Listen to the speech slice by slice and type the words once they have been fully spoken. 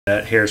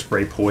that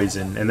hairspray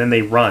poison, and then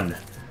they run.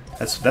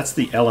 That's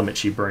the element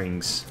she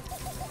brings.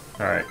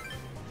 Alright.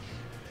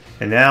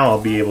 And now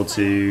I'll be able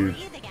to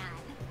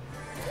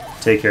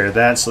take care of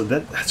that. So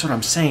that's what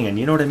I'm saying.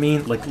 You know what I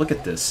mean? Like, look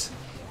at this.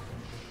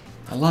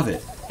 I love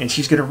it. And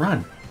she's going to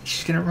run.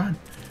 She's going to run.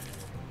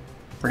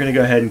 We're going to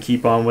go ahead and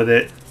keep on with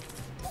it.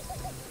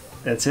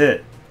 That's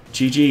it.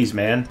 GG's,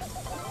 man.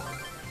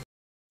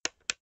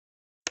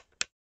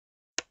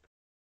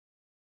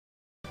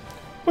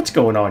 What's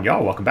going on,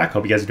 y'all? Welcome back.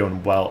 Hope you guys are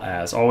doing well.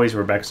 As always,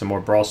 we're back with some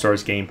more Brawl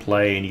Stars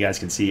gameplay, and you guys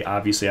can see,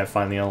 obviously, I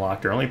finally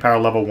unlocked her. Only power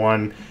level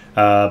 1,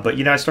 but,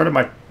 you know, I started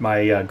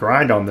my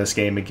grind on this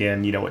game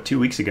again, you know, what, 2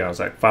 weeks ago. I was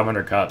like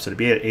 500 cups, so to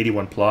be at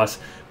 81 plus,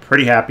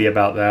 pretty happy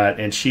about that,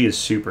 and she is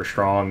super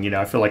strong. You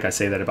know, I feel like I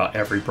say that about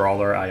every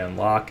brawler I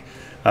unlock.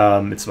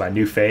 It's my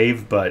new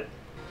fave, but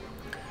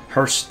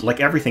her,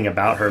 like, everything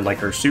about her, like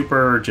her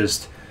super,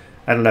 just,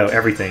 I don't know,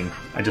 everything.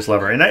 I just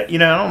love her. And, I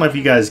don't know if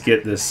you guys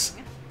get this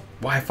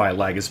Wi-Fi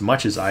lag as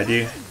much as I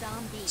do.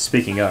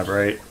 Speaking of,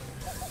 right?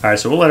 Alright,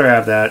 so we'll let her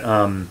have that.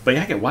 But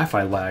yeah, I get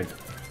Wi-Fi lag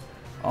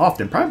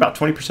often, probably about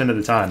 20% of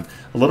the time.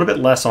 A little bit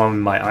less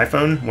on my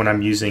iPhone when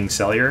I'm using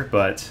cellular,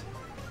 but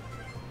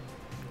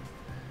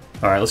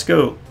alright, let's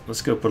go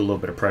put a little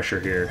bit of pressure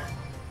here.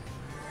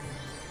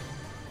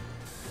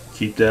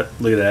 Keep that,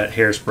 look at that,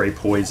 hairspray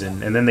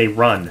poison, and then they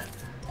run.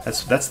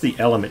 That's the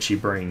element she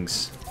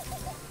brings.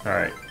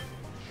 Alright.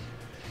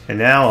 And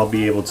now I'll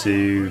be able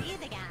to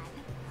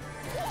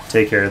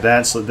take care of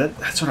that. So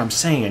that's what I'm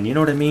saying. You know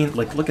what I mean?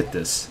 Like, look at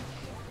this.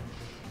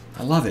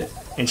 I love it.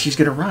 And she's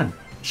going to run.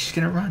 She's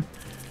going to run.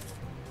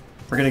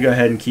 We're going to go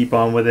ahead and keep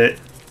on with it.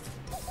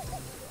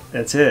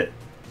 That's it.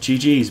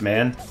 GG's,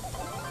 man.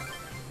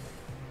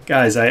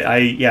 Guys,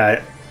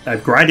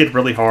 I've grinded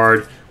really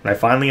hard. When I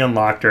finally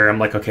unlocked her, I'm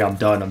like, okay, I'm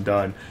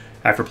done.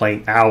 After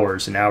playing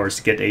hours and hours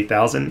to get to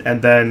 8,000.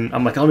 And then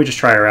I'm like, let me just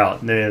try her out.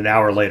 And then an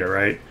hour later,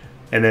 right?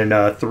 And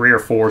then 3 or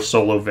 4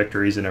 solo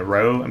victories in a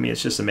row. I mean,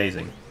 it's just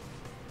amazing.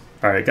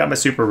 Alright, got my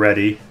super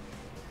ready.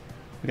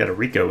 We got a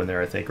Rico in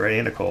there, I think, right?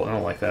 And a Colt. I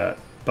don't like that.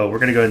 But we're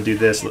going to go ahead and do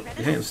this.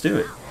 Hey, let's do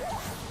it.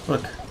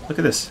 Look at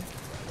this.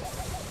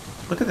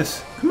 Look at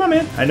this. Come on,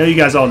 man. I know you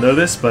guys all know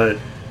this, but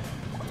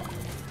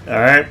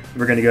alright,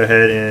 we're going to go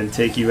ahead and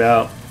take you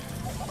out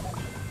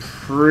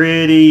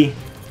pretty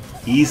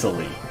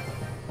easily.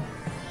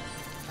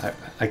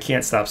 I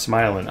can't stop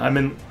smiling. I'm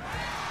in...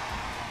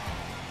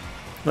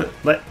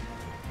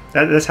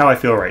 That's how I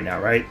feel right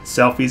now, right?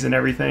 Selfies and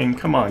everything.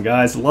 Come on,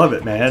 guys. Love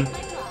it, man.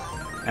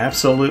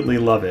 Absolutely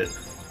love it.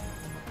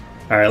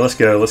 Alright, let's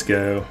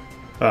go.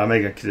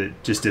 I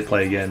just did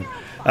play again.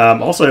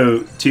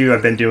 Also, too,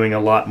 I've been doing a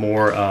lot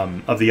more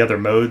of the other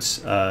modes.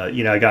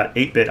 You know, I got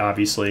 8-bit,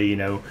 obviously. You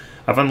know,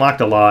 I've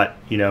unlocked a lot,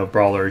 you know,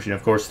 brawlers. You know,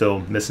 of course,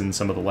 still missing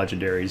some of the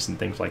legendaries and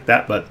things like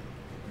that. But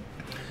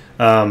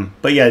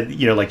yeah,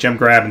 you know, like gem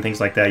grab and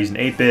things like that, using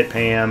 8-bit,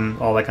 Pam,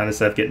 all that kind of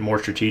stuff, getting more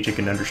strategic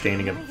and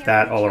understanding of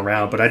that all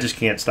around. But I just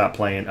can't stop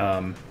playing.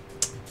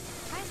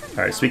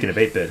 Alright, speaking of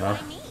 8-bit, huh?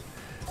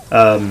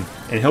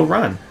 And he'll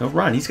run.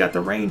 He's got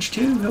the range,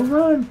 too. He'll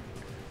run.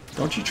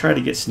 Don't you try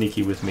to get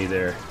sneaky with me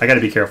there. I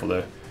gotta be careful,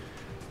 though.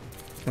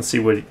 Let's see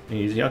what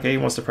he's... Okay, he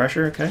wants the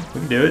pressure. Okay,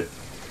 we can do it.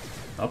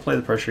 I'll play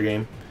the pressure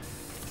game.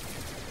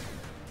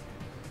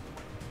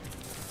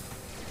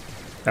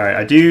 Alright,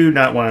 I do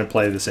not want to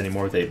play this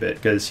anymore with 8-bit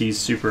because he's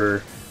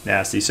super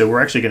nasty. So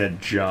we're actually going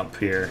to jump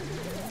here.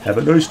 Have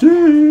a nice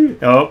day!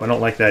 Oh, I don't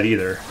like that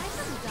either.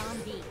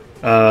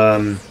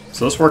 So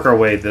let's work our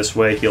way this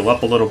way. Heal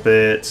up a little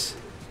bit.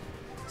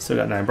 Still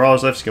got 9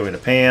 brawlers left. Let's go into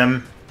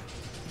Pam.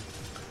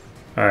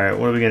 Alright,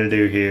 what are we going to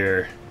do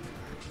here?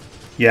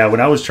 Yeah,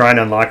 when I was trying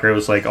to unlock her, it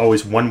was like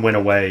always 1 win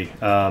away.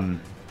 Alright,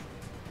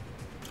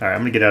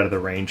 I'm going to get out of the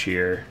range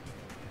here.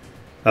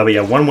 But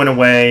yeah, 1 went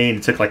away, and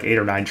it took like 8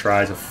 or 9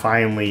 tries to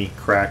finally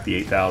crack the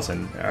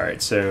 8,000.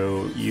 Alright,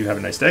 so you have a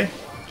nice day.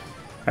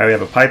 Alright, we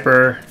have a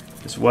Piper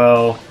as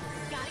well.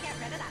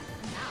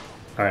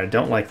 Alright, I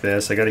don't like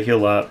this. I gotta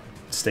heal up,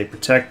 stay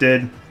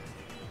protected.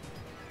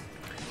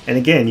 And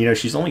again, you know,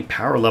 she's only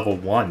power level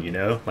 1, you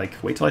know? Like,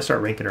 wait till I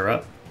start ranking her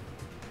up.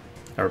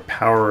 Or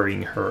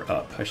powering her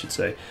up, I should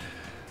say.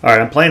 Alright,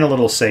 I'm playing a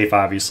little safe,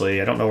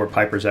 obviously. I don't know where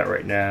Piper's at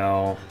right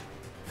now.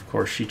 Of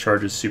course, she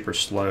charges super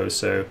slow,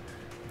 so...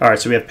 Alright,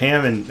 so we have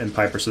Pam and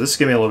Piper, so this is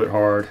going to be a little bit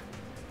hard.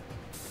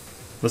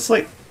 Let's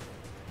like...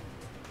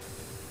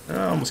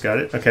 Oh, almost got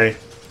it. Okay,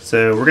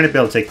 so we're going to be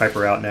able to take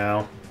Piper out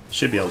now.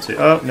 Should be able to.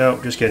 Oh,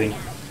 no, just kidding.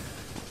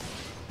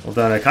 Well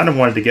done. I kind of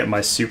wanted to get my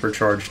super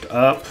charged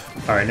up.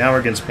 Alright, now we're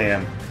against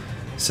Pam.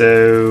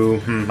 So,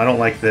 I don't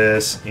like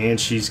this.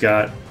 And she's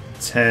got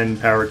 10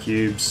 power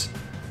cubes.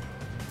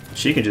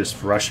 She can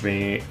just rush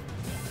me.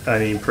 I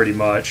mean, pretty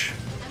much.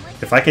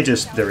 If I can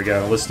just... There we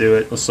go. Let's do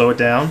it. Let's slow it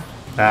down.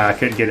 I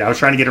couldn't get it. I was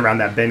trying to get around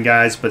that bend,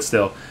 guys, but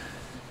still.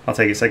 I'll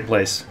take it. 2nd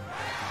place.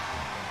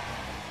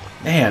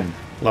 Man,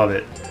 love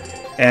it.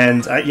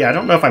 And, yeah, I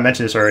don't know if I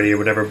mentioned this already or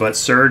whatever, but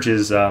Surge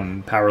is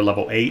power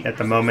level 8 at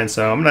the moment,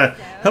 so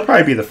he'll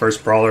probably be the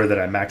first brawler that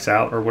I max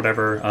out or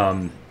whatever.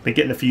 Been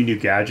getting a few new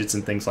gadgets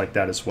and things like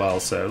that as well,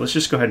 so let's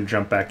just go ahead and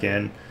jump back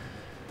in.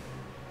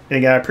 And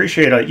again, I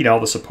appreciate you know,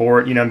 all the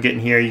support. You know, I'm getting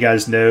here. You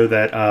guys know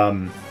that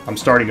I'm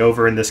starting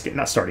over in this game.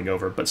 Not starting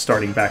over, but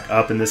starting back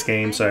up in this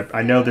game. So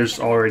I know there's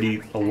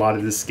already a lot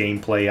of this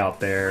gameplay out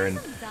there,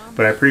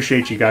 but I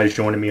appreciate you guys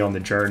joining me on the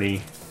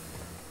journey.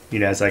 You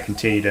know, as I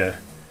continue to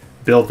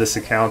build this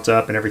account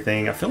up and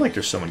everything. I feel like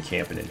there's someone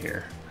camping in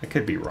here. I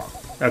could be wrong.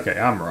 Okay,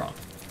 I'm wrong.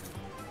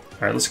 All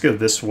right, let's go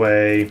this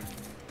way.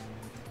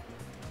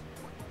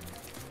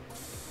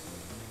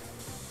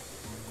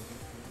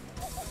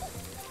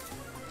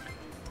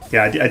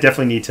 Yeah, I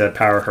definitely need to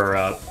power her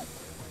up.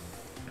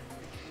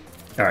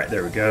 Alright,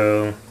 there we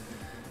go.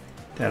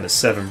 Down to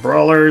 7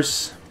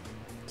 brawlers.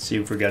 Let's see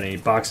if we got any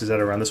boxes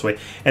that are around this way.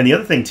 And the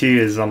other thing, too,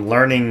 is I'm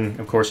learning,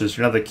 of course, there's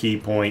another key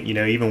point. You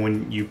know, even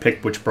when you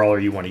pick which brawler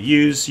you want to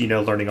use, you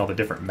know, learning all the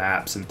different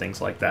maps and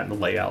things like that and the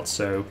layout.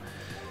 So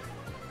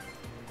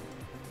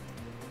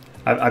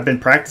I've been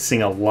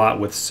practicing a lot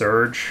with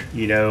Surge,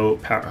 you know.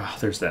 Oh,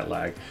 there's that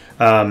lag.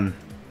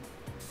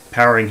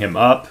 Powering him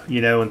up, you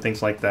know, and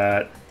things like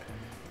that.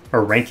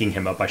 Or ranking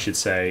him up, I should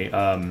say.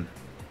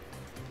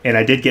 And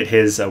I did get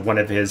his one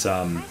of his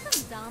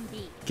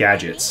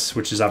gadgets,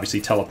 which is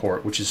obviously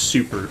teleport, which is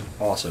super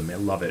awesome. I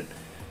love it.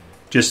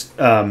 Just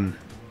I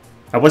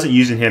wasn't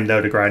using him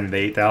though to grind into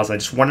 8,000. I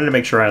just wanted to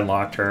make sure I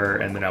unlocked her,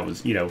 and then I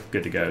was, you know,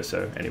 good to go.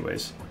 So,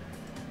 anyways.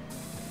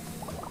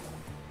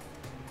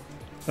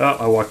 Oh,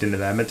 I walked into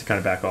that. I meant to kind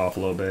of back off a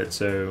little bit.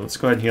 So let's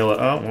go ahead and heal up.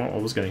 Oh, well, I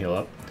was going to heal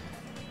up.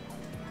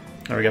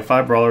 All right, we got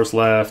 5 brawlers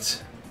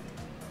left.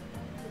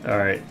 All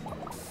right.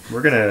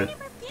 We're gonna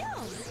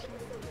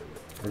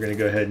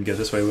go ahead and go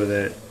this way with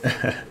it.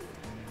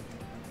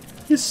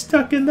 You're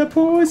stuck in the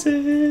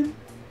poison.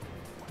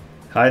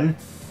 Hiding?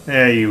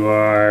 There you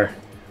are.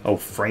 Oh,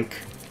 Frank.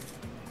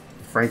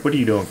 Frank, what are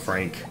you doing,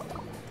 Frank?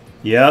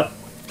 Yep.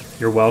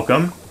 You're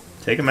welcome.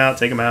 Take him out.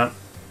 Take him out.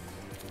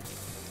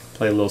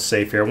 Play a little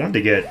safe here. I wanted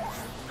to get.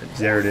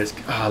 There it is.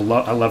 Oh,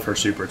 I love her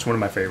super. It's one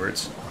of my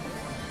favorites.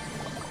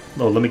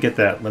 Oh, let me get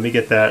that. Let me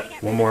get that.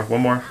 One more.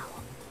 One more.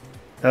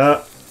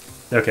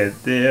 Okay,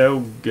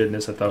 oh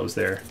goodness, I thought it was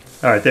there.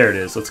 Alright, there it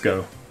is. Let's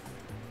go.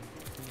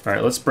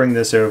 Alright, let's bring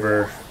this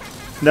over.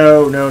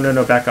 No, no, no,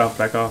 no, back off,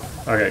 back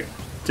off. Okay,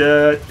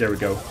 there we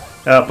go.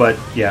 But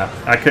yeah,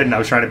 I couldn't. I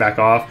was trying to back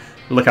off.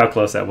 Look how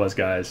close that was,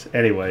 guys.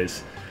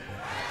 Anyways.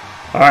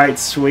 Alright,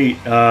 sweet.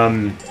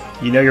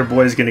 You know your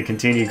boy's going to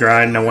continue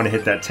grinding. I want to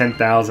hit that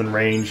 10,000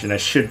 range, and I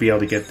should be able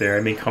to get there.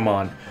 I mean, come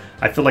on.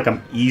 I feel like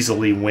I'm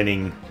easily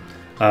winning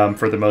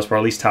for the most part,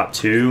 at least top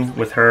 2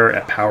 with her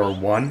at power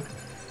 1.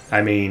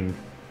 I mean,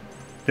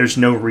 there's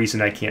no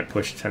reason I can't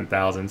push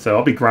 10,000. So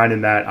I'll be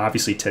grinding that,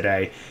 obviously,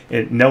 today.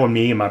 And knowing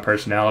me and my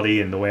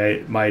personality and the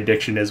way my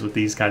addiction is with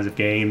these kinds of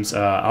games,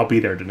 I'll be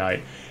there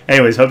tonight.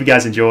 Anyways, hope you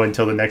guys enjoy.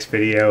 Until the next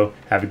video,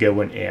 have a good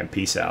one, and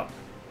peace out.